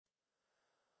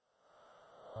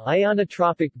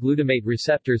Ionotropic glutamate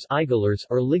receptors (IGLRs)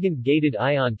 are ligand-gated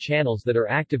ion channels that are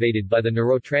activated by the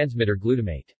neurotransmitter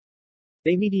glutamate.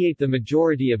 They mediate the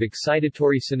majority of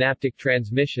excitatory synaptic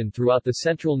transmission throughout the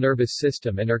central nervous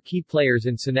system and are key players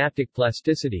in synaptic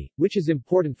plasticity, which is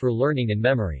important for learning and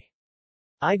memory.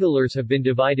 IGLRs have been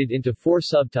divided into 4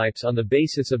 subtypes on the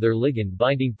basis of their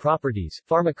ligand-binding properties,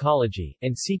 pharmacology,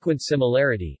 and sequence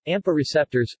similarity: AMPA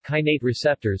receptors, kainate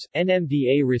receptors,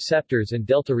 NMDA receptors and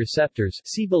delta receptors.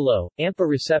 See below. AMPA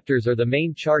receptors are the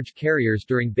main charge carriers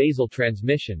during basal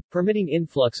transmission, permitting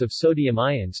influx of sodium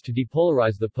ions to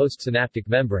depolarize the postsynaptic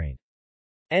membrane.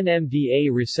 NMDA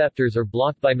receptors are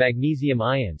blocked by magnesium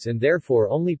ions and therefore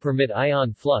only permit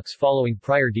ion flux following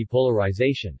prior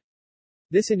depolarization.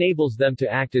 This enables them to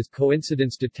act as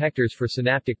coincidence detectors for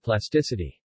synaptic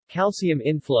plasticity. Calcium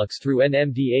influx through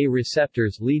NMDA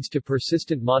receptors leads to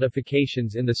persistent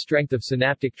modifications in the strength of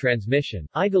synaptic transmission.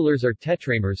 IGLRs are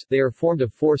tetramers. They are formed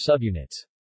of 4 subunits.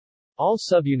 All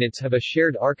subunits have a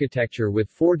shared architecture with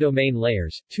 4 domain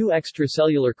layers, 2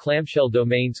 extracellular clamshell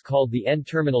domains called the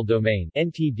N-terminal domain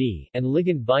 (NTD) and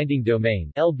ligand-binding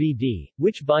domain (LBD),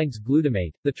 which binds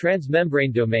glutamate, the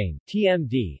transmembrane domain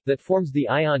 (TMD) that forms the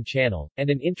ion channel, and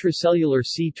an intracellular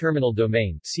C-terminal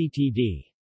domain (CTD).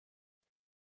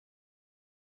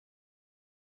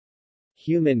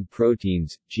 Human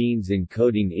proteins, genes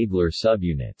encoding IGLR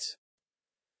subunits.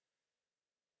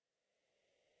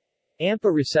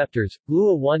 AMPA receptors: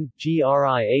 GLUA1,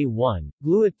 GRIA1,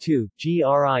 GLUA2,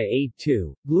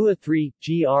 GRIA2, GLUA3,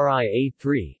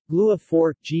 GRIA3,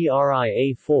 GLUA4,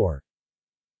 GRIA4.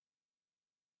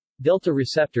 Delta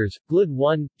receptors: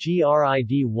 GLUD1,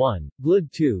 GRID1,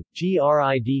 GLUD2,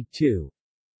 GRID2.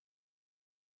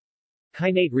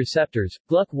 Kainate receptors: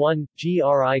 GLUK1,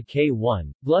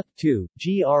 GRIK1, GLUK2,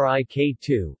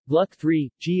 GRIK2, GLUK3,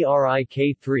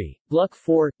 GRIK3,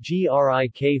 GLUK4,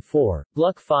 GRIK4,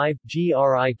 GLUK5,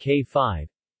 GRIK5.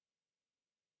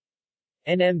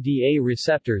 NMDA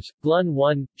receptors: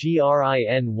 GLUN1,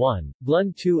 GRIN1,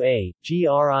 GLUN2A,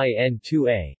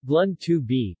 GRIN2A,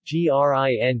 GLUN2B,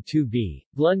 GRIN2B,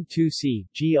 GLUN2C,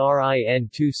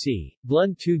 GRIN2C,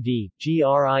 GLUN2D,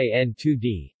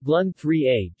 GRIN2D,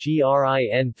 GLUN3A,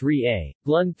 GRIN3A,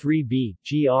 GLUN3B,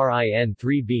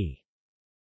 GRIN3B.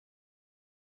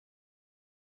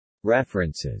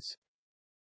 References.